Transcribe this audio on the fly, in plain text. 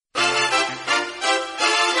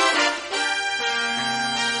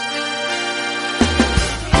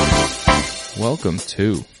Welcome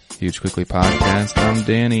to Huge Quickly Podcast. I'm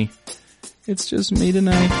Danny. It's just me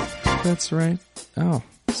tonight. That's right. Oh,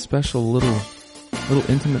 special little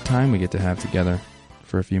intimate time we get to have together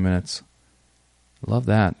for a few minutes. Love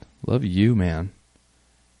that. Love you, man.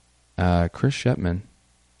 Chris Shepman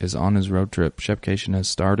is on his road trip. Shepcation has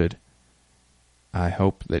started. I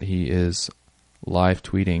hope that he is live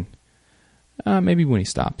tweeting. Maybe when he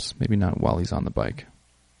stops. Maybe not while he's on the bike.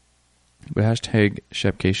 But hashtag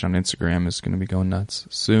Shepcation on Instagram is going to be going nuts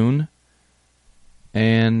soon.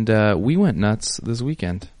 And we went nuts this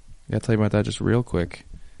weekend. I got to tell you about that just real quick.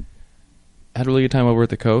 Had a really good time over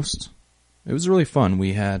at the coast. It was really fun.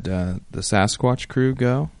 We had the Sasquatch crew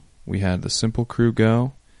go. We had the Simple crew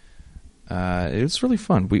go. It was really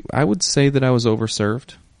fun. I would say that I was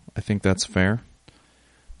overserved. I think that's fair.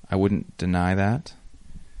 I wouldn't deny that.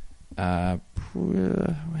 I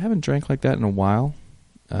haven't drank like that in a while.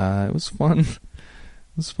 It was fun. It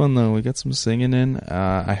was fun though. We got some singing in.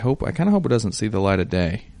 I kind of hope it doesn't see the light of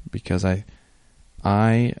day because I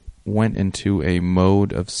went into a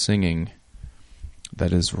mode of singing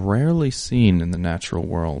that is rarely seen in the natural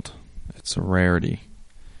world. It's a rarity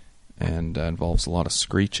and involves a lot of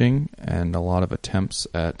screeching and a lot of attempts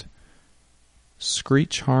at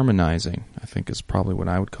screech harmonizing, I think is probably what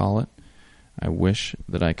I would call it. I wish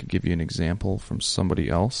that I could give you an example from somebody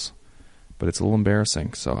else, but it's a little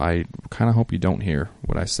embarrassing, so I kind of hope you don't hear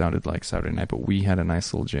what I sounded like Saturday night, but we had a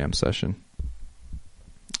nice little jam session.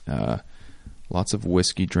 Lots of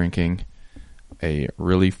whiskey drinking, a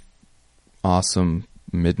really awesome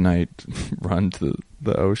midnight run to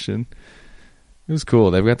the ocean. It was cool.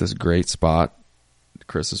 They've got this great spot,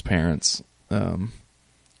 Chris's parents.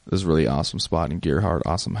 This really awesome spot in Gearhart,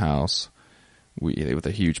 awesome house. With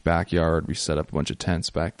a huge backyard, we set up a bunch of tents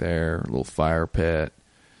back there, a little fire pit.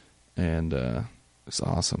 And it's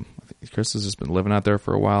awesome. I think Chris has just been living out there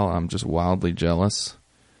for a while. I'm just wildly jealous.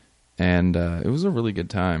 And it was a really good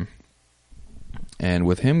time. And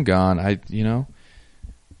with him gone,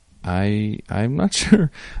 I'm not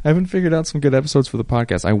sure. I haven't figured out some good episodes for the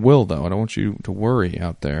podcast. I will, though. I don't want you to worry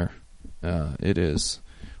out there. We're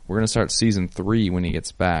going to start season 3 when he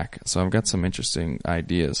gets back. So I've got some interesting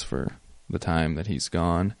ideas for the time that he's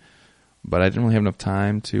gone. But I didn't really have enough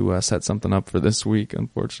time to set something up for this week,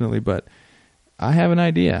 unfortunately. But I have an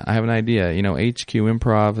idea. You know, HQ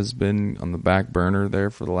Improv has been on the back burner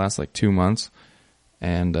there for the last 2 months.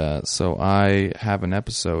 And so I have an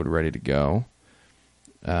episode ready to go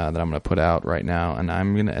that I'm going to put out right now. And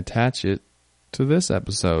I'm going to attach it to this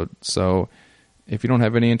episode. So if you don't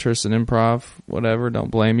have any interest in improv, whatever,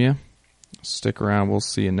 don't blame you. Stick around. We'll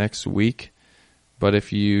see you next week. But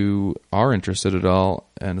if you are interested at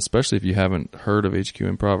all, and especially if you haven't heard of HQ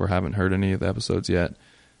Improv or haven't heard any of the episodes yet,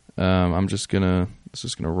 it's just gonna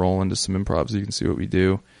roll into some improv so you can see what we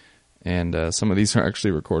do. And some of these are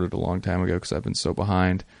actually recorded a long time ago because I've been so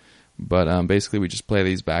behind. But basically, we just play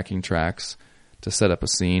these backing tracks to set up a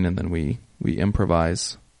scene, and then we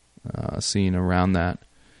improvise a scene around that.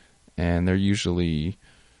 And they're usually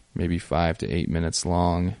maybe 5 to 8 minutes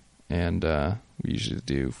long, and we usually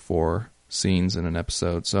do 4 scenes in an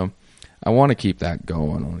episode. So I want to keep that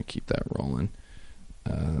going. I want to keep that rolling.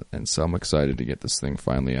 And so I'm excited to get this thing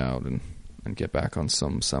finally out and get back on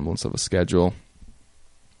some semblance of a schedule.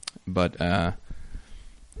 But I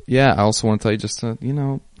also want to tell you just a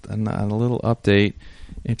little update,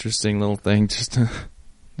 interesting little thing.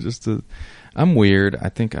 I'm weird. I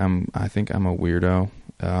think I'm a weirdo.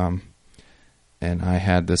 And I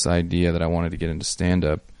had this idea that I wanted to get into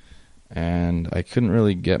stand-up. And I couldn't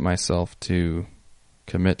really get myself to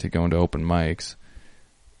commit to going to open mics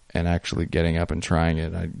and actually getting up and trying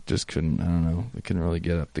it. I just couldn't, I don't know, I couldn't really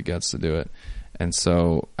get up the guts to do it. And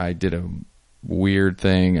so I did a weird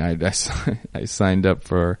thing. I signed up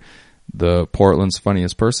for the Portland's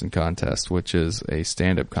Funniest Person contest, which is a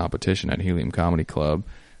stand-up competition at Helium Comedy Club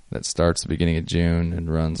that starts the beginning of June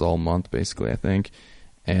and runs all month, basically, I think.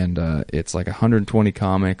 And it's 120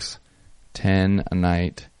 comics, 10 a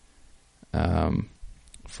night.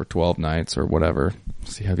 For 12 nights or whatever.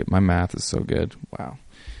 See how good my math is so good. Wow.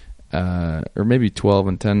 Or maybe 12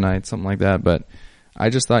 and 10 nights, something like that. But I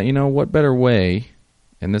just thought, what better way,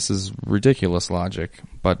 and this is ridiculous logic,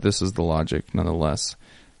 but this is the logic nonetheless.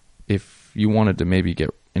 If you wanted to maybe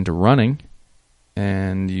get into running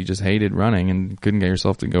and you just hated running and couldn't get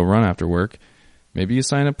yourself to go run after work, maybe you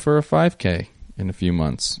sign up for a 5K in a few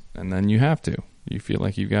months and then you have to. You feel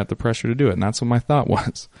like you've got the pressure to do it. And that's what my thought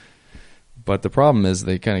was. But the problem is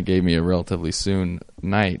they kind of gave me a relatively soon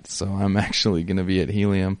night, so I'm actually going to be at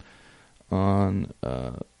Helium on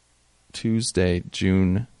Tuesday,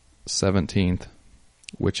 June 17th,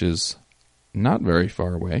 which is not very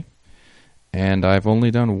far away. And I've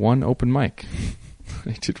only done one open mic.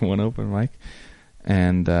 I did one open mic,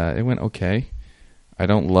 and it went okay. I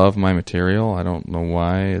don't love my material. I don't know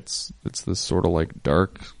why. It's this sort of like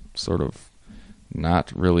dark, sort of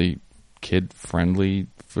not really kid friendly,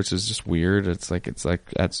 which is just weird. It's like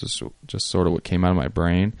that's just sort of what came out of my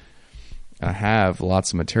brain. I have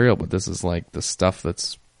lots of material, but this is like the stuff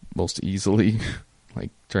that's most easily like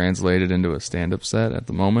translated into a stand-up set at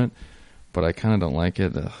the moment. But I kind of don't like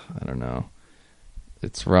it. I don't know.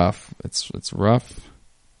 It's rough. It's rough.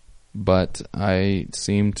 But I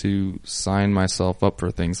seem to sign myself up for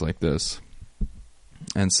things like this,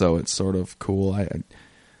 and so it's sort of cool.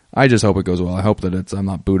 I just hope it goes well. I hope that I'm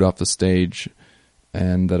not booed off the stage,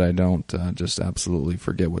 and that I don't just absolutely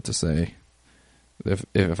forget what to say.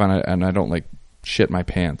 If I don't like shit my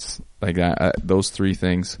pants like that, those three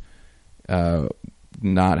things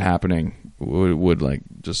not happening would like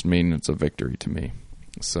just mean it's a victory to me.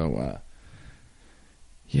 So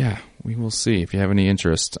yeah, we will see. If you have any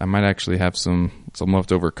interest, I might actually have some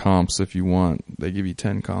leftover comps if you want. They give you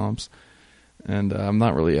 10 comps, and I'm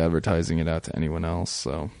not really advertising it out to anyone else.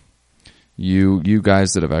 So you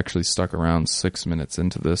guys that have actually stuck around 6 minutes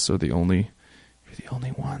into this are the only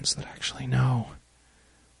ones that actually know.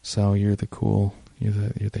 So you're the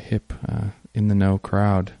hip, in the know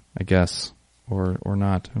crowd, I guess, or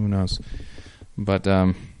not, who knows? But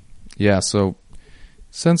yeah, so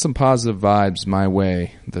send some positive vibes my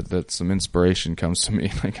way that some inspiration comes to me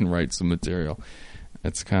and I can write some material.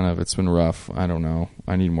 It's been rough. I don't know.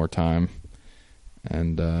 I need more time,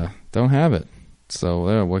 and don't have it.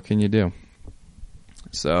 So what can you do?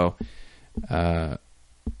 So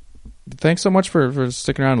thanks so much for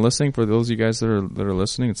sticking around and listening. For those of you guys that are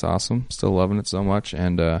listening, it's awesome. Still loving it so much.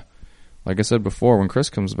 And like I said before, when Chris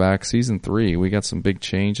comes back, season 3, we got some big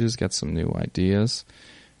changes, got some new ideas,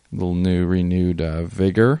 a little renewed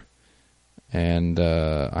vigor. And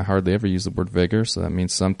I hardly ever use the word vigor, so that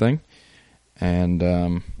means something. And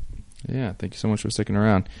yeah, thank you so much for sticking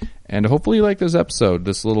around. And hopefully you like this episode,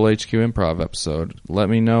 this little HQ Improv episode. Let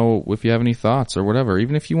me know if you have any thoughts or whatever,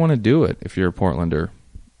 even if you want to do it, if you're a Portlander.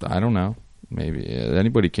 I don't know. Maybe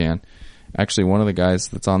anybody can. Actually, one of the guys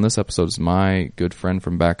that's on this episode is my good friend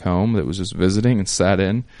from back home that was just visiting and sat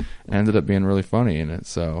in and ended up being really funny in it.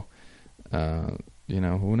 So,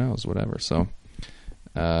 who knows, whatever. So,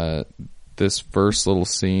 this first little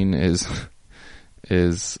scene is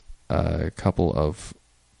a couple of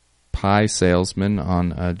pie salesmen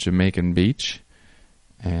on a Jamaican beach.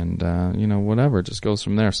 And, whatever. It just goes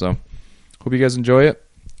from there. So, hope you guys enjoy it.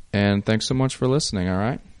 And thanks so much for listening, all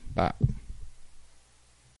right? Bye.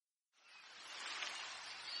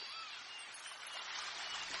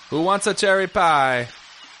 Who wants a cherry pie?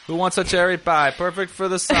 Who wants a cherry pie? Perfect for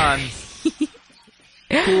the sun.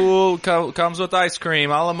 Cool. Comes with ice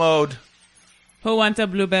cream. A la mode. Who wants a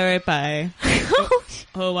blueberry pie?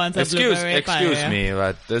 Who wants a blueberry pie? Excuse me,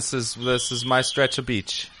 but this is my stretch of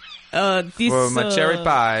beach. This, for my cherry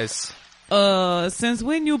pies. Since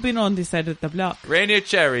when you been on this side of the block? Rainier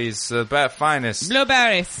cherries, the finest.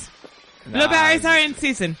 Blueberries. Blueberries are in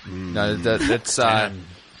season. No, that's a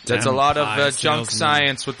lot of junk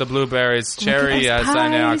science with the blueberries. Cherry has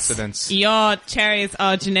antioxidants. Your cherries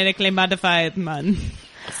are genetically modified, man.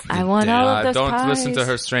 I want all of those don't pies. Listen to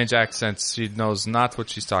her strange accents. She knows not what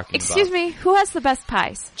she's talking Excuse about. me, who has the best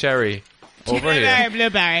pies? Cherry. Over here.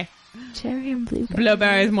 Blueberry. Cherry and blueberry.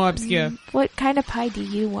 Blueberry is more obscure. What kind of pie do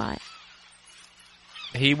you want?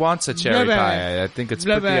 He wants a cherry pie. I think it's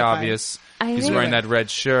pretty obvious. He's wearing that red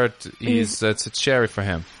shirt. It's a cherry for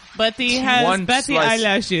him. But he has Betty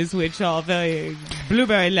eyelashes, which are very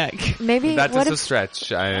blueberry-like. Maybe that is a stretch.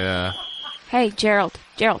 Hey, Gerald.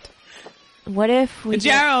 What if we...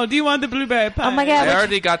 Gerald, do you want the blueberry pie? Oh my God! I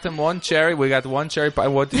already got them one cherry. We got one cherry pie.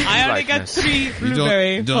 What did you I already got 3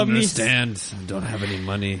 blueberry. You don't understand. I don't have any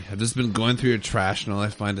money. I've just been going through your trash, and all I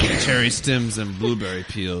find is cherry stems and blueberry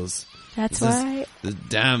peels. That's why. The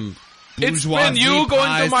damn it's been you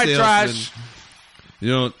going through my trash.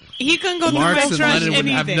 He can go through my Marx and trash Lenin would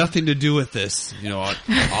have anything. nothing to do with this.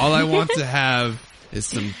 All I want to have is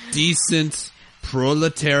some decent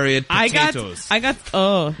proletariat potatoes.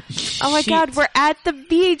 Oh my God, we're at the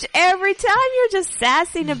beach. Every time you're just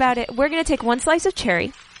sassing about it. We're going to take 1 slice of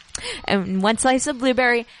cherry and 1 slice of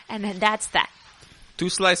blueberry, and then that's that. 2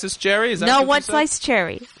 slices cherry? Is that no, what 1 slice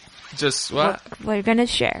cherry. Just what? We're going to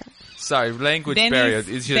share. Sorry, language barrier.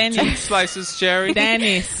 Is it 2 slices cherry?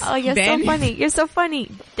 Dennis. Oh, you're so funny. You're so funny.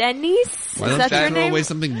 Denise? Why Is don't that your you throw name? away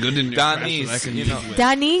something good in your Denise, trash that I can you know. use with?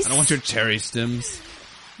 Denise? I don't want your cherry stems.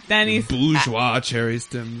 Dennis. Bourgeois cherry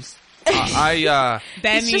stems.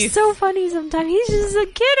 It's just so funny sometimes. He's just a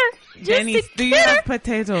kidder. Dennis, do you have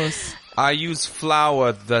potatoes? I use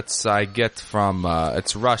flour that's I get from,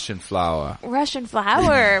 it's Russian flour. Russian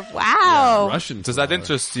flour. Wow. Russian. Does that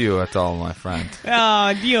interest you at all, my friend? Oh,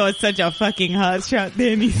 you're such a fucking hot shot,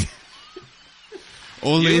 Danny.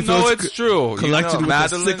 Only You if know it's it's true. collected with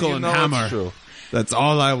Madeline, a sickle you and know hammer. It's true. That's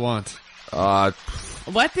all I want.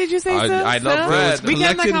 What did you say, I sir? love Sir? bread. We can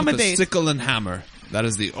Collected with a accommodate. sickle and hammer. That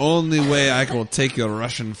is the only way I will take your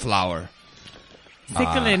Russian flour. Sickle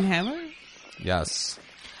and hammer? Yes.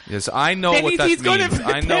 Yes, I know Dennis, what that he's gonna means. I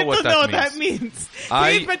pretend know what to know that means.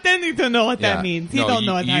 He's pretending to know what that means. He don't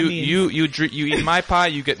know what that means. You eat my pie,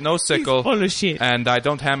 you get no sickle. He's full of shit. And I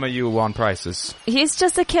don't hammer you on prices. He's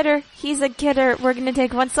just a kidder. He's a kidder. We're going to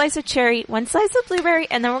take one slice of cherry, one slice of blueberry,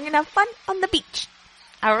 and then we're going to have fun on the beach.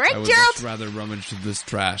 All right, I would Gerald? much rather rummage through this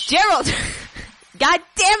trash. Gerald! God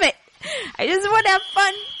damn it! I just want to have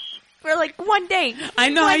fun for like one day. I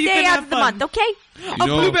know how one you day can out have of the fun. month, okay? A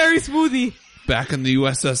blueberry smoothie. Back in the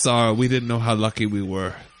USSR, we didn't know how lucky we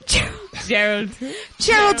were. Gerald.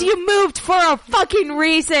 Gerald, you moved for a fucking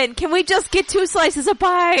reason. Can we just get 2 slices of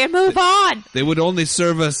pie and move on? They would only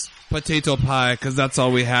serve us potato pie because that's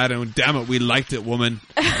all we had, and damn it, we liked it, woman.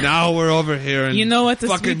 Now we're over here in You know what's a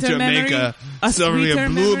fucking sweeter Jamaica, memory? A serving sweeter a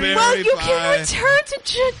blueberry memory? Well, you pie, can return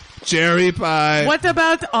to cherry pie. What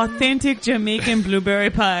about authentic Jamaican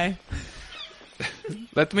blueberry pie?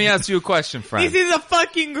 Let me ask you a question, friend. This is a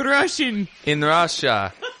fucking Russian. In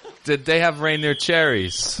Russia, did they have reindeer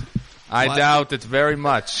cherries? I What? doubt it very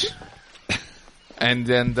much. And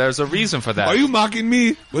then there's a reason for that. Are you mocking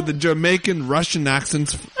me with the Jamaican Russian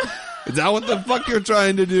accents? Is that what the fuck you're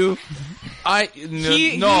trying to do? No.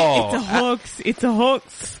 It's a hoax. It's a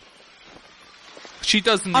hoax. She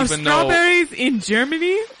doesn't Are even know. strawberries in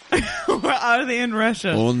Germany? Or are they in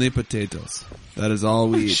Russia? Only potatoes. That is all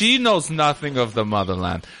we eat. She knows nothing of the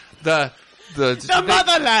motherland. The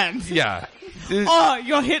motherland. Yeah. Oh,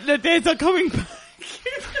 your Hitler days are coming back.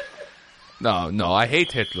 No, I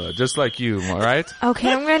hate Hitler, just like you, alright?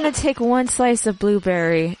 Okay, I'm going to take 1 slice of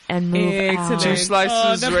blueberry and move Excellent. 2 out.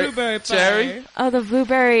 slices the blueberry pie. cherry? Oh, the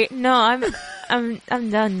blueberry. No, I'm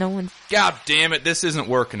done. No one's. God damn it, this isn't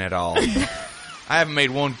working at all. I haven't made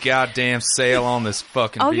one goddamn sale on this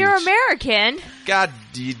fucking Oh, beach. you're American. God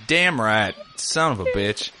you damn right. Son of a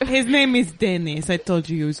bitch. His name is Dennis. I told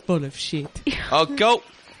you he was full of shit. Oh,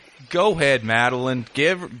 go ahead, Madeline.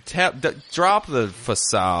 Drop the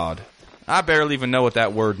facade. I barely even know what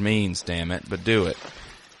that word means, damn it, but do it.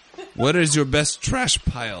 What is your best trash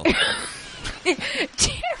pile? Gerald,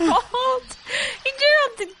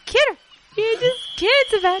 Gerald's a kidder. He just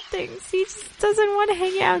kids about things. He just doesn't want to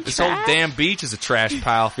hang out in This trash. whole damn beach is a trash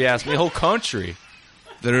pile, if you ask me. The whole country.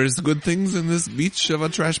 There is good things in this beach of a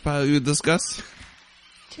trash pile you discuss.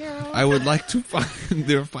 Gerald. I would like to find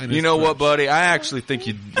their finest. You know what, trash. buddy? I actually think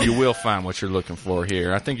you will find what you're looking for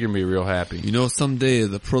here. I think you're going to be real happy. You know, someday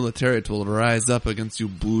the proletariat will rise up against you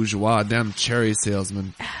bourgeois damn cherry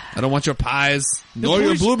salesmen. I don't want your pies, nor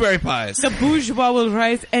your blueberry pies. The bourgeois will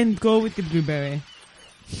rise and go with the blueberry.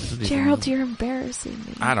 Gerald, you're embarrassing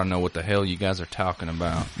me. I don't know what the hell you guys are talking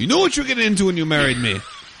about. You know what you're getting into when you married me.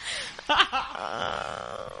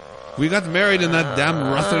 We got married in that damn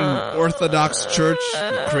Rutherford Orthodox church,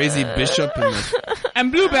 crazy bishop.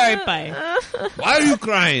 And blueberry pie. Why are you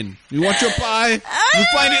crying? You want your pie? You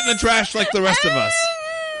find it in the trash like the rest of us.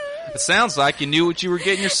 It sounds like you knew what you were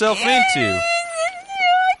getting yourself into.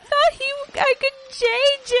 I thought I could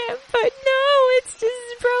change him, but no, it's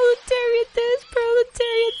just proletariat this,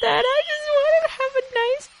 proletariat that. I just want to have a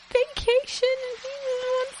nice vacation, and he just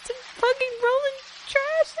wants to fucking roll in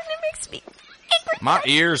trash, and it makes me angry. My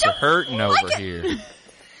ears are hurting over here.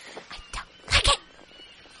 I don't like it.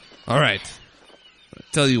 All right.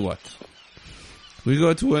 Tell you what. We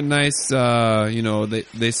go to a nice,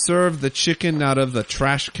 they serve the chicken out of the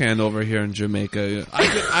trash can over here in Jamaica.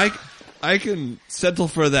 I can settle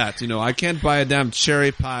for that. You know, I can't buy a damn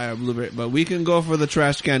cherry pie or blueberry, but we can go for the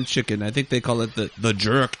trash can chicken. I think they call it the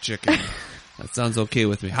jerk chicken. That sounds okay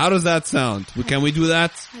with me. How does that sound? Can we do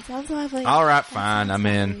that? That sounds lovely. All right, fine. I'm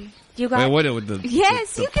in. You got Wait, what?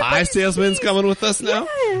 Yes, the you can pie put salesman's cheese. coming with us now?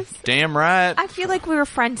 Yes. Damn right. I feel like we were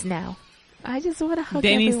friends now. I just want to hug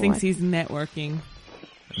Dennis everyone. thinks he's networking.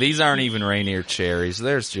 These aren't even Rainier cherries.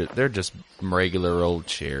 They're just regular old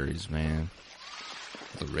cherries, man.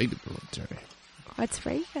 The regular cherry. What's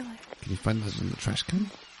regular? Can you find those in the trash can?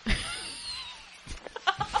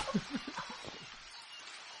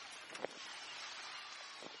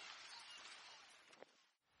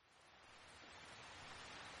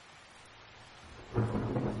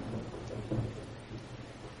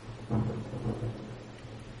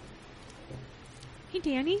 Hey,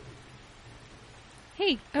 Danny.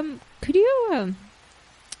 Hey, could you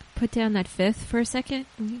put down that fifth for a second?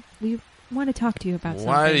 We want to talk to you about something.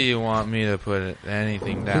 Why do you want me to put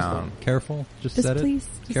anything down? Careful. Just Just set please, it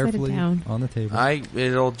just set it carefully down. on the table.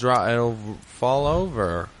 It'll drop. It'll fall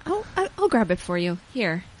over. I'll grab it for you.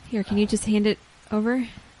 Here. Can you just hand it over?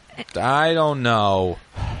 I don't know.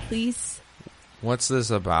 Please. What's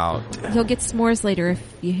this about? You'll get s'mores later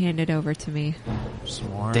if you hand it over to me.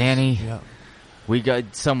 S'mores? Danny, Yeah.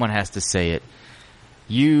 someone has to say it.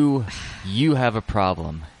 You have a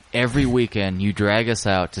problem. Every weekend you drag us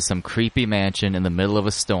out to some creepy mansion in the middle of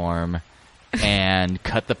a storm and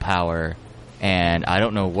cut the power. And I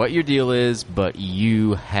don't know what your deal is, but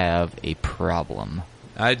you have a problem.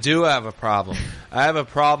 I do have a problem. I have a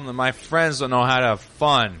problem that my friends don't know how to have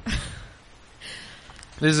fun.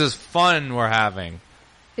 This is fun we're having.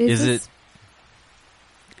 Is it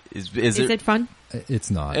fun?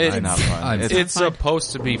 It's not. It's I'm not fun. It's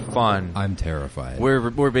supposed to be fun. I'm terrified.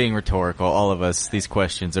 We're being rhetorical, all of us. These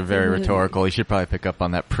questions are very rhetorical. You should probably pick up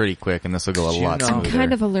on that pretty quick, and this will go a Did you lot know- smoother. I'm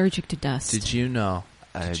kind of allergic to dust. Did you know?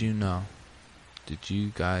 Did you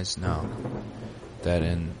guys know that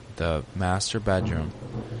in the master bedroom,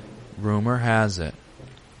 rumor has it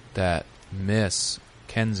that Miss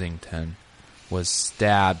Kensington was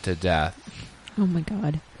stabbed to death Oh my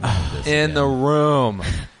god. in the room.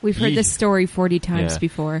 We've heard this story 40 times Yeah.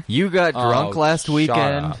 before. You got drunk last shut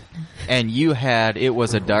weekend, up. and you had "It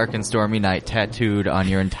Was a Dark and Stormy Night" tattooed on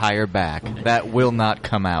your entire back. That will not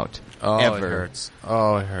come out. Oh, ever. it hurts.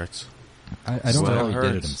 Oh, it hurts. I don't Still know how he did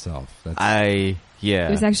it hurts. himself. That's, Yeah.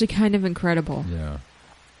 It was actually kind of incredible. yeah.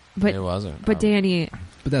 But It wasn't. But Danny,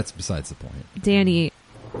 But that's besides the point.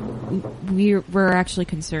 we're actually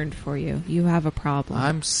concerned for you. You have a problem.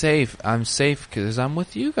 I'm safe. I'm safe because I'm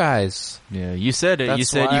with you guys. Yeah, you said it. That's you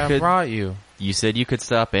said why you I could. brought you. You said you could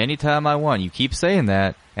stop anytime I want. You keep saying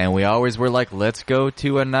that, and we always were like, "Let's go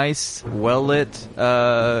to a nice, well-lit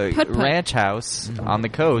Putt-putt. ranch house on the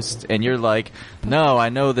coast." And you're like, "No, I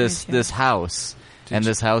know this Ranch house, and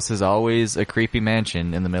this house is always a creepy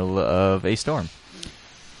mansion in the middle of a storm."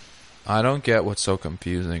 I don't get what's so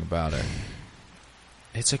confusing about it.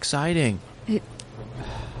 It's exciting.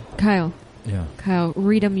 Kyle, Yeah.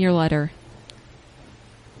 read him your letter.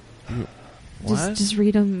 What? Just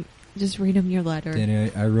read him. Just read him your letter.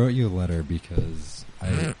 Danny, I wrote you a letter because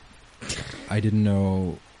I didn't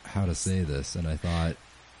know how to say this, and I thought,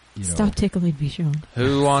 you know, Stop tickling me, Sean.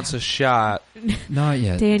 Who wants a shot? not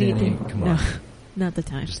yet. Danny, come no, on, not the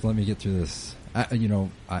time. just let me get through this. I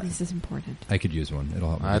This is important. could use one. It'll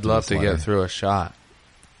help me. I'd through love this to letter. get through a shot.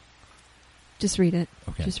 Just read it.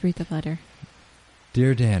 Okay. Just read the letter.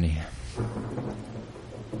 Dear Danny,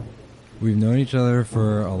 we've known each other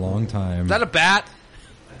for a long time. Is that a bat?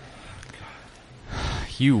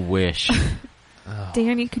 You wish.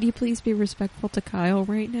 Danny, could you please be respectful to Kyle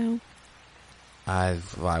right now? I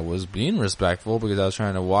was being respectful because I was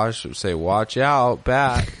trying to watch out,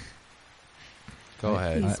 bat. Go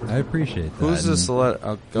ahead. I appreciate that. Who's this?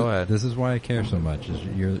 and Go ahead. This is why I care so much. Is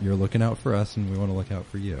you're looking out for us, and we want to look out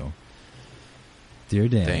for you. Dear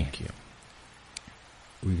Danny, Thank you.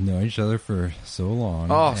 we've known each other for so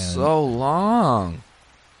long. Oh, and so long.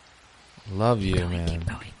 Love you, Keep man.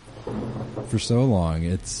 going. for so long.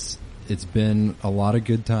 It's been a lot of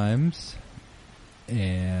good times,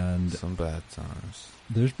 and Some bad times.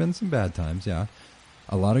 there's been some bad times. Yeah,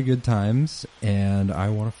 a lot of good times, and I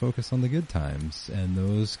want to focus on the good times, and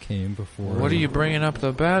those came before. What are you bringing up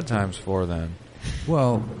the bad times for then?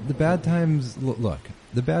 Well, the bad times. Look,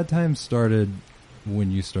 the bad times started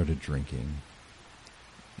when you started drinking.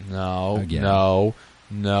 No, Again.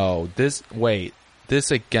 no. This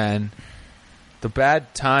again. The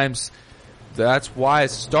bad times. That's why I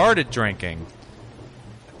started drinking.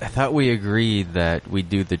 I thought we agreed that we'd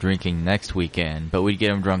do the drinking next weekend, but we'd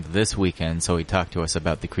get him drunk this weekend so he'd talk to us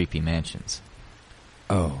about the creepy mansions.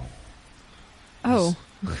 Oh, Oh,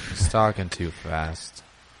 He's talking too fast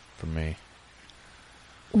for me.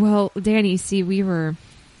 well, Danny, see, we were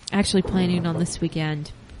actually planning on this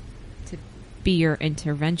weekend to be your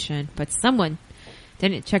intervention, but someone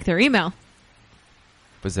didn't check their email.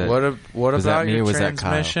 Was that What was that about me or your was that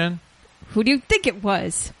Kyle? transmission? Who do you think it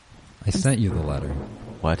was? I sent you the letter.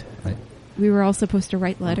 what? We were all supposed to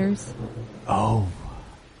write letters. Oh.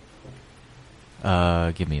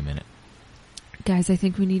 Give me a minute. Guys, I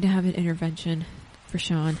think we need to have an intervention for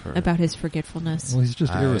Sean about his forgetfulness. Well, he's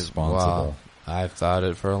just irresponsible. Well, I've thought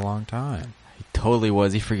it for a long time. He totally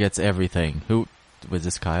was. He forgets everything. Who was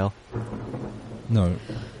this? Kyle? No,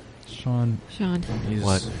 Sean. Sean,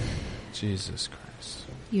 What? Jesus Christ.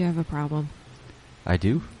 you have a problem. I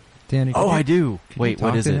do? Danny. Oh, I do. Can Wait, you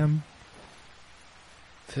what talk is to it? him?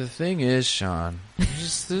 The thing is, Sean,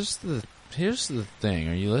 there's the here's the thing.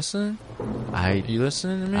 Are you listening? I Are you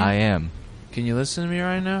listening to me? I am. Can you listen to me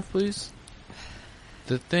right now, please?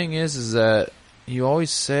 The thing is that you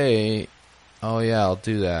always say, "Oh yeah, I'll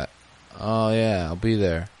do that. Oh yeah, I'll be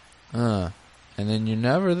there." And then you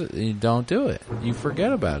don't do it. You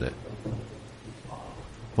forget about it.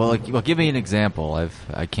 Well, give me an example.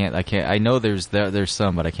 I can't. I know there's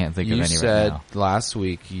some, but I can't think of You any said right now. last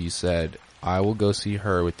week. You said, "I will go see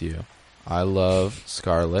her with you." I love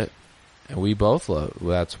Scarlett, and we both love.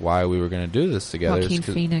 That's why we were going to do this together. Joaquin is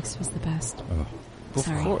 'cause- Phoenix was the best. Oh,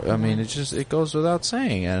 Sorry. I mean, it goes without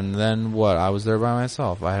saying. And then what? I was there by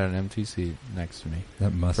myself. I had an empty seat next to me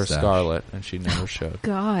that for mustache. Scarlett, and she never showed.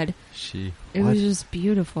 God, She. it was just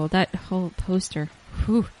beautiful. That whole poster.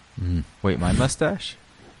 Whew. Mm. Wait, my mustache?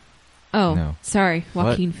 Oh, No. sorry,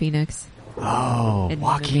 Joaquin Phoenix. Oh, And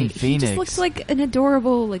Joaquin He Phoenix. just looks like an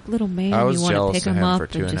adorable, little man. I was you want to jealous pick of him him up for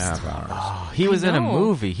 2.5 just. hours. Oh, he was in a know.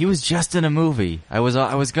 movie. He was just in a movie. I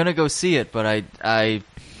was gonna go see it, but I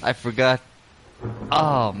forgot.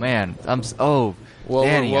 Oh man,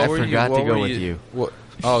 Danny, I forgot to go with you. What?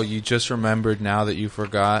 Oh, you just remembered now that you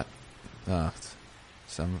forgot?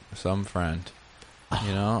 Some friend.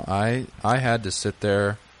 You know, I had to sit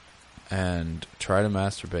there and try to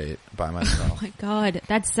masturbate by Oh myself. my God,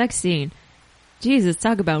 that sex scene. Jesus,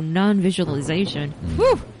 talk about non-visualization.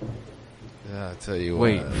 Whew. Yeah, I tell you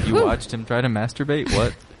Wait, what. you Whew. watched him try to masturbate?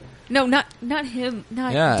 What? No, not him.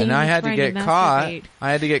 Not Yeah, and Danny I had to trying get caught. masturbate.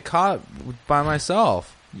 I had to get caught by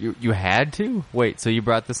myself. You had to? Wait, so you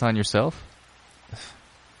brought this on yourself?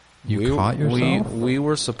 You caught yourself? We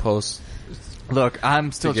were supposed. Look,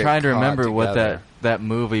 I'm still get trying to caught remember what together. that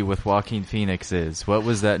movie with Joaquin Phoenix is. What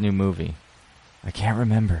was that new movie? I can't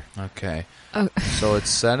remember. Okay. Oh. So it's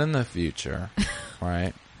set in the future,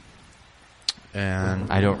 right? And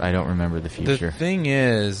I don't remember the future. the thing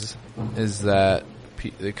is that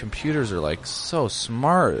the computers are like so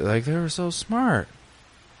smart. Like they were so smart.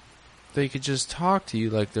 They could just talk to you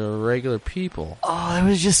like they're regular people. Oh, it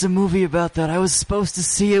was just a movie about that. I was supposed to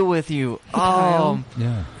see it with you. Kyle.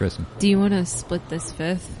 Yeah, Kristen. Do you want to split this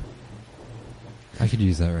fifth? I could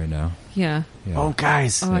use that right now. Yeah. Yeah. Oh,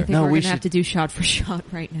 guys. Oh, I think no, we're we gonna have should. to do shot for shot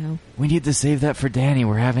right now. We need to save that for Danny.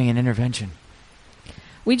 We're having an intervention.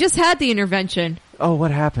 We just had the intervention, Oh,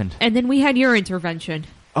 what happened? and then we had your intervention.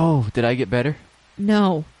 Oh, did I get better?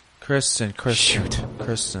 No. Kristen. Shoot.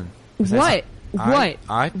 Kristen. What? What?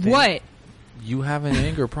 I think What? you have an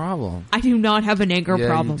anger problem. I do not have an anger Yeah,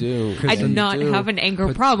 problem. you do. I do Yeah, you not do. have an anger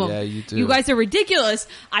But- problem. Yeah, you do. You guys are ridiculous.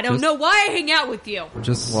 I don't Just- know why I hang out with you.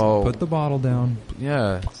 Just Whoa. put the bottle down.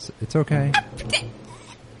 Yeah. It's okay.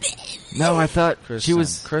 No, I thought Kristen. she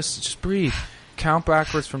was. Chris, just breathe. Count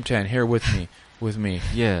backwards from 10. Here with me. With me.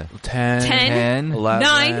 Yeah. 10. 10,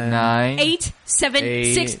 11. 9. 8, 7,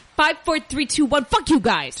 Eight. 6, 5, 4, 3, 2, 1. Fuck you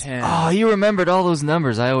guys. 10. Oh, you remembered all those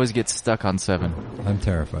numbers. I always get stuck on 7. I'm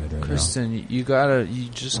terrified right Kristen, you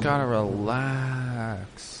just gotta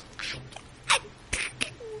relax.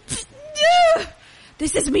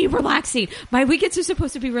 This is me relaxing. My weekends are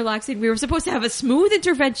supposed to be relaxing. We were supposed to have a smooth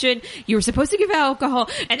intervention. You were supposed to give alcohol,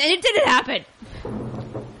 and then it didn't happen.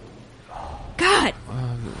 God.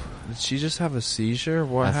 Did she just have a seizure?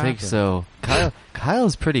 What I happened? think so.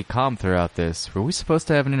 Kyle's pretty calm throughout this. Were we supposed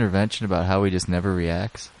to have an intervention about how he just never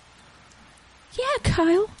reacts? Yeah, Kyle.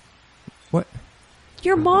 now. What?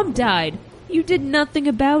 Your mom died. You did nothing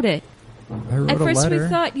about it. I wrote At a first letter. we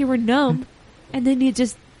thought you were numb, and then you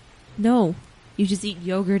just... No. You just eat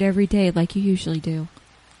yogurt every day like you usually do.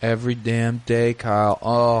 Every damn day, Kyle.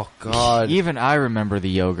 Oh, God. Even I remember the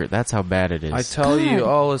yogurt. That's how bad it is. I tell you, God.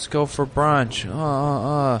 oh, let's go for brunch.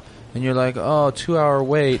 And you're like, oh, 2-hour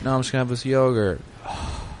wait. No, I'm just going to have this yogurt.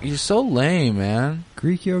 You're so lame, man.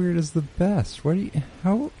 Greek yogurt is the best. What do you?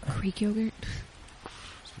 How? Greek yogurt?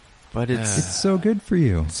 but it's It's so good for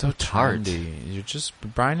you. It's so tart. trendy. You're just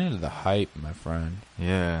buying into the hype, my friend.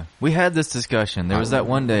 yeah. We had this discussion. There was that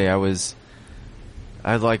one day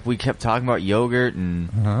we kept talking about yogurt, and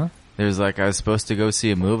Huh? there was I was supposed to go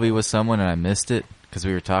see a movie with someone, and I missed it because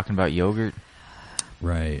we were talking about yogurt.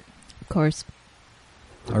 Right. Of course.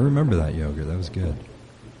 I remember that yogurt. That was good.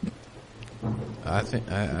 I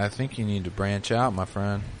think you need to branch out, my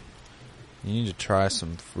friend. You need to try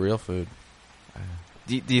some real food.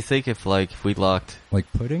 Do you think if we locked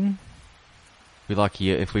Like pudding?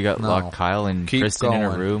 if we got No. locked Kyle and Keep Kristen going.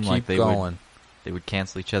 in a room, Keep they going. would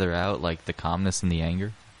cancel each other out, like the calmness and the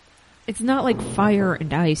anger? It's not like fire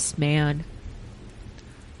and ice, man.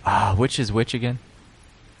 Which is which again?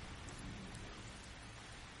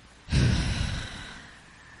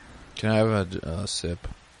 Can I have a sip?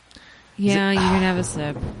 Yeah, you're gonna have a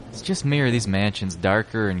sip. It's just me or these mansions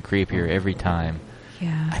darker and creepier every time.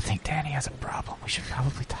 Yeah. I think Danny has a problem. We should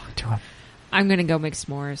probably talk to him. I'm going to go make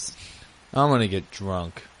s'mores. I'm gonna get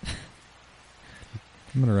drunk.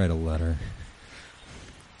 I'm gonna write a letter.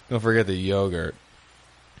 Don't forget the yogurt.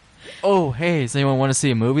 Oh, hey, does anyone want to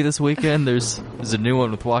see a movie this weekend? There's a new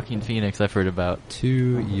one with Joaquin Phoenix I've heard about.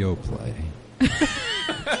 To Yoplay.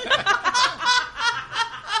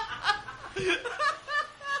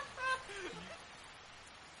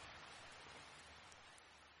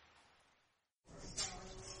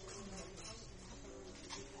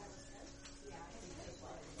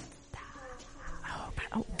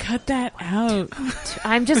 Oh, cut that out.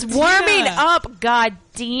 I'm just warming up. God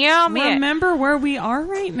damn it. Remember where we are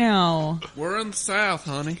right now. We're in the South,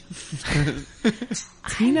 honey.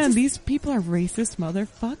 Tina, these people are racist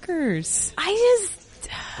motherfuckers. I just...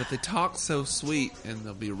 But they talk so sweet, and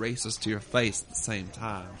they'll be racist to your face at the same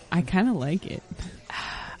time. I kind of like it.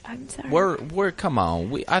 I'm sorry. We're come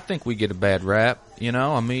on. I think we get a bad rap, you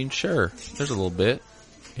know? I mean, sure. There's a little bit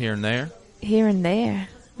here and there. Here and there.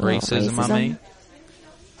 Racism, I mean.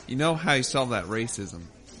 You know how you solve that racism?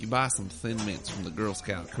 You buy some Thin Mints from the Girl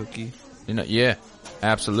Scout cookie. You know, yeah.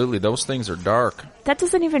 Absolutely. Those things are dark. That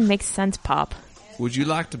doesn't even make sense, Pop. Would you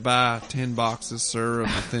like to buy 10 boxes, sir, of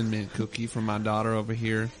the Thin Mint cookie for my daughter over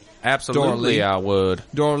here? Absolutely, Dorley. I would.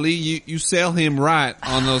 Dorley, you sell him right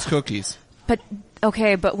on those cookies. But,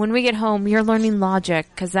 okay, but when we get home, you're learning logic,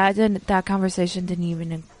 because that conversation didn't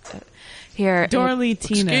even... Here. Dorley,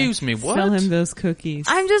 Tina. Excuse me, what? Sell him those cookies.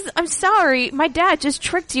 I'm sorry. My dad just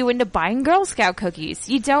tricked you into buying Girl Scout cookies.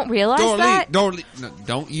 You don't realize that? Dorley, no,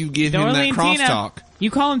 don't you give him Dorley that and Tina. crosstalk.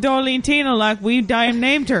 You call him Dorley and Tina like we damn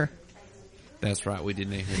named her. That's right, we did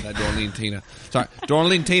name her that, Dorley and Tina. Sorry,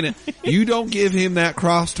 Dorley and Tina, you don't give him that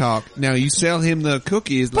crosstalk. Now you sell him the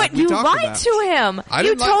cookies like But we you talked lied about. to him. I You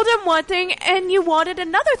didn't lie- told him one thing and you wanted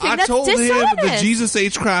another thing. I That's told dishonest. him the Jesus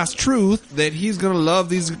H. Christ truth that he's going to love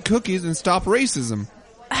these cookies and stop racism.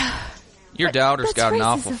 Your daughter's that's got an racism.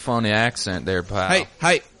 awful funny accent there, pal.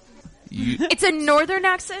 Hey, you, It's a northern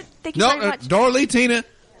accent. Thank you very no, much. Dorley, Tina.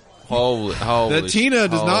 Holy The Tina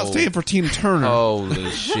does not stand for Tina Turner.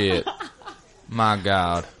 Holy shit. My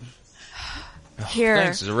God. Here,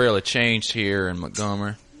 Things has really changed here in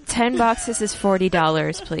Montgomery. 10 boxes is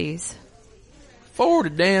 $40, please.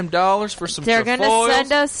 $40 damn for some They're gonna trefoils.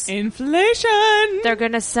 send us. Inflation. They're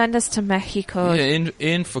gonna send us to Mexico Yeah,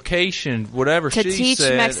 invocation, whatever to she teach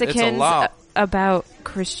said. It's a Mexicans lot. about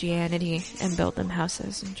Christianity and build them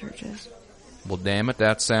houses and churches. Well, damn it,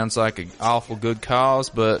 that sounds like an awful good cause,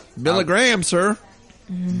 but Billy Graham, sir.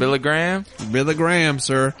 Billy Graham? Billy Graham,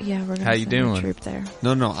 sir. Yeah, we're gonna How you send a doing? troop there.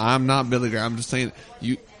 No, I'm not Billy Graham. I'm just saying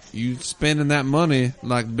you spending that money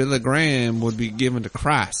like Billy Graham would be given to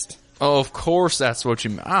Christ. Oh, of course that's what you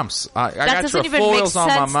mean. I got doesn't even trefoils make on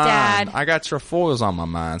sense, my mind. Dad. I got trefoils on my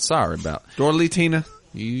mind. Sorry about Dorley, Tina,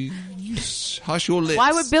 you hush your lips.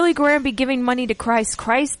 Why would Billy Graham be giving money to Christ?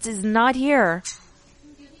 Christ is not here.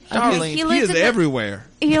 Darling, He He lived is in the- everywhere.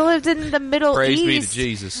 He lived in the Middle Praise be to East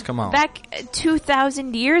Jesus. Come on. back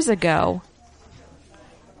 2,000 years ago.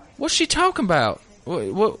 What's she talking about?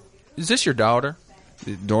 What is this your daughter?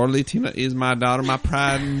 Dorley, Tina is my daughter, my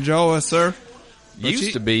pride and joy, sir. But Used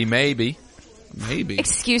she- to be, maybe. Maybe.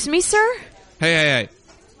 Excuse me, sir? Hey.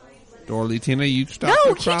 Dorley, Tina, you stop No,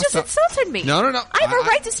 your he just cross-talk. insulted me. No. I have a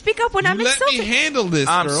right to speak up when I'm you let insulted. me handle this,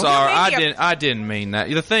 I'm girl. sorry. maybe I didn't mean that.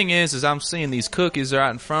 The thing is I'm seeing these cookies right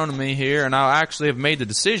in front of me here, and I actually have made the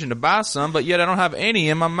decision to buy some, but yet I don't have any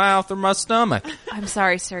in my mouth or my stomach. I'm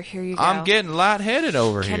sorry, sir. Here you go. I'm getting lightheaded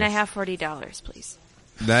over here. Can I have $40, please?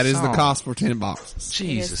 That is the Oh. cost for 10 boxes.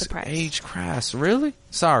 Jesus the price. H. Christ, really?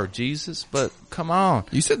 Sorry, Jesus, but come on.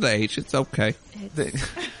 You said the H. It's okay.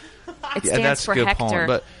 It Yeah, stands that's a for good Hector. point,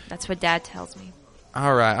 but- That's what Dad tells me.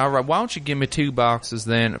 All right. Why don't you give me 2 boxes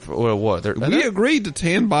then? Or what? We agreed to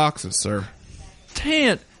 10 boxes, sir.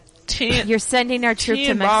 10. You're sending our troop to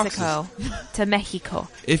 10 Mexico. To Mexico.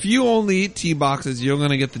 If you only eat 2 boxes, you're going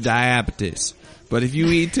to get the diabetes. But if you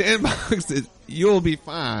eat 10 boxes, you'll be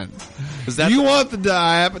fine. Is that You want the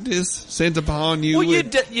diabetes sent upon you? Well,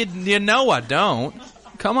 with- you know I don't.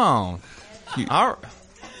 Come on. All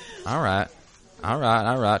right.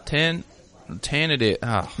 10 it is.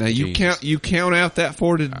 Oh, Now you Jesus. count out that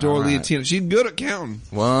 40 to Dorley right. and 10. She's good at counting.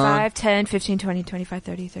 1. 5, 10, 15, 20, 25,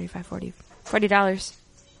 30, 35, 40. $40.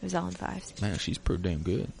 It was all in fives. Man, she's pretty damn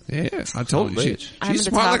good. Yeah, I told Son of a you. bitch. I'm She's the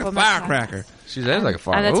smart top like a of my class. firecracker. She's like a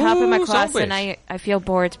fire. I'm the top of my Ooh, class, son of a and bitch. I feel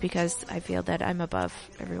bored because I feel that I'm above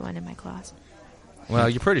everyone in my class. Well,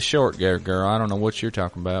 you're pretty short, girl. I don't know what you're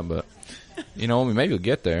talking about, but you know, maybe you'll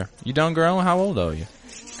get there. You done growing? How old are you?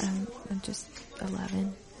 I'm just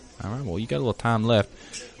 11. All right. Well, you got a little time left,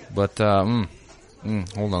 but hold on,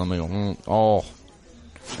 let me go.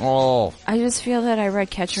 Oh, I just feel that I read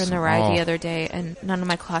Catcher in the Rye Oh. the other day, and none of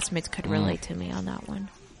my classmates could relate to me on that one.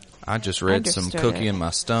 I just read some Understood cookie it. in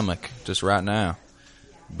my stomach just right now.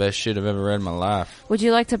 Best shit I've ever read in my life. Would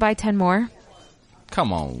you like to buy 10 more?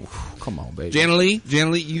 Come on, baby. Janet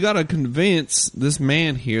Lee, you gotta convince this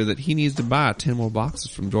man here that he needs to buy 10 more boxes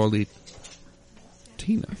from Dorothy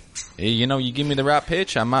Tina. Hey, you know, you give me the right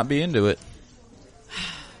pitch, I might be into it.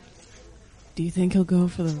 Do you think he'll go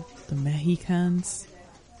for the Mexicans?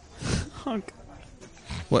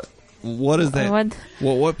 What is that?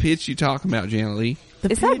 What pitch you talking about, Janet Lee?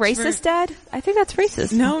 Is that racist, Dad? I think that's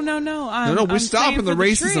racist. No. We're stopping the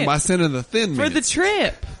racism by sending the Thin for the Mints.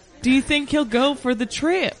 trip. Do you think he'll go for the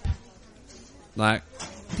trip? Like,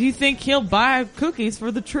 Do you think he'll buy cookies for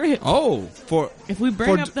the trip? If we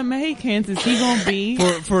bring up the Mexicans, is he gonna be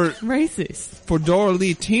racist? For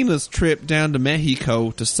Dorothy Tina's trip down to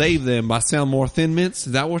Mexico to save them by selling more Thin Mints?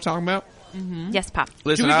 Is that what we're talking about? Mm-hmm. Yes, Pop.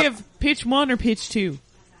 Listen, Do we give pitch 1 or pitch 2?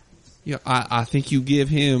 Yeah, I think you give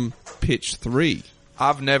him pitch 3.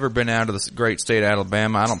 I've never been out of the great state of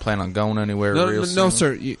Alabama. I don't plan on going anywhere real soon. No,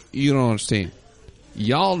 sir. You don't understand.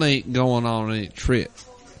 Y'all ain't going on any trip.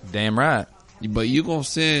 Damn right. But you gonna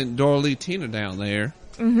send Dorothy Tina down there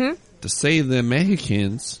Mm-hmm. to save the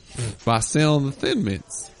Mexicans by selling the Thin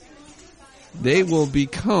Mints. They will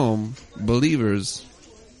become believers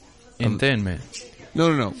In Thin Mint.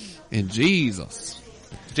 No. In Jesus.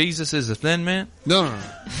 Jesus is a Thin Mint? No.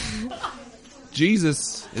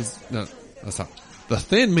 Jesus is that's not. The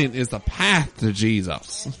Thin Mint is the path to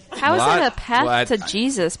Jesus. How is Well, it a path to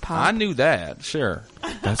Jesus, Pop? I knew that, sure.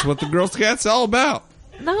 That's what the Girl Scouts all about.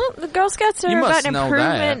 No, the Girl Scouts are You about must know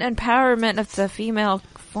improvement and empowerment of the female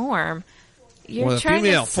form. You're Well, the trying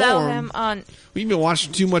female to sell form- him on... We've been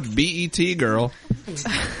watching too much BET, girl.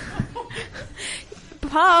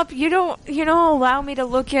 Pop, you don't allow me to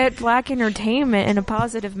look at black entertainment in a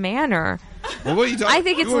positive manner. Well, what are you talking? I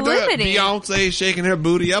think it's you were talking about limiting. Beyonce shaking her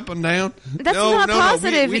booty up and down. That's no, not no,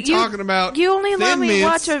 positive. No, we You- talking about You only allow Thin me to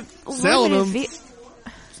Mints, watch a selling limited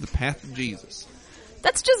them. It's the path of Jesus.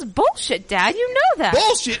 That's just bullshit, Dad. You know that.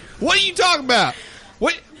 Bullshit. What are you talking about?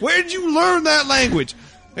 Where did you learn that language?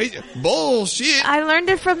 Hey, bullshit. I learned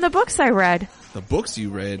it from the books I read. The books you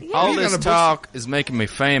read. All You got this a book- talk is making me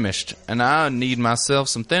famished, and I need myself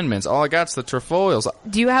some Thin Mints. All I got's the trefoils.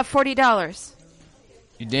 Do you have $40?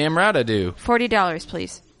 You damn right I do. $40,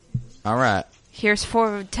 please. All right. Here's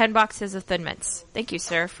 10 boxes of Thin Mints. Thank you,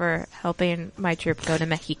 sir, for helping my trip go to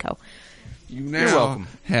Mexico. You You're now welcome.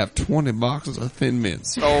 have 20 boxes of Thin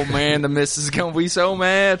Mints. Oh man, the missus is gonna be so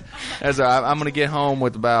mad. I'm gonna get home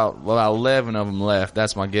with about 11 of them left.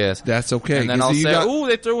 That's my guess. That's okay. And then 'cause I'll you say, got- "Ooh,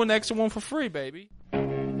 they threw an extra one for free, baby."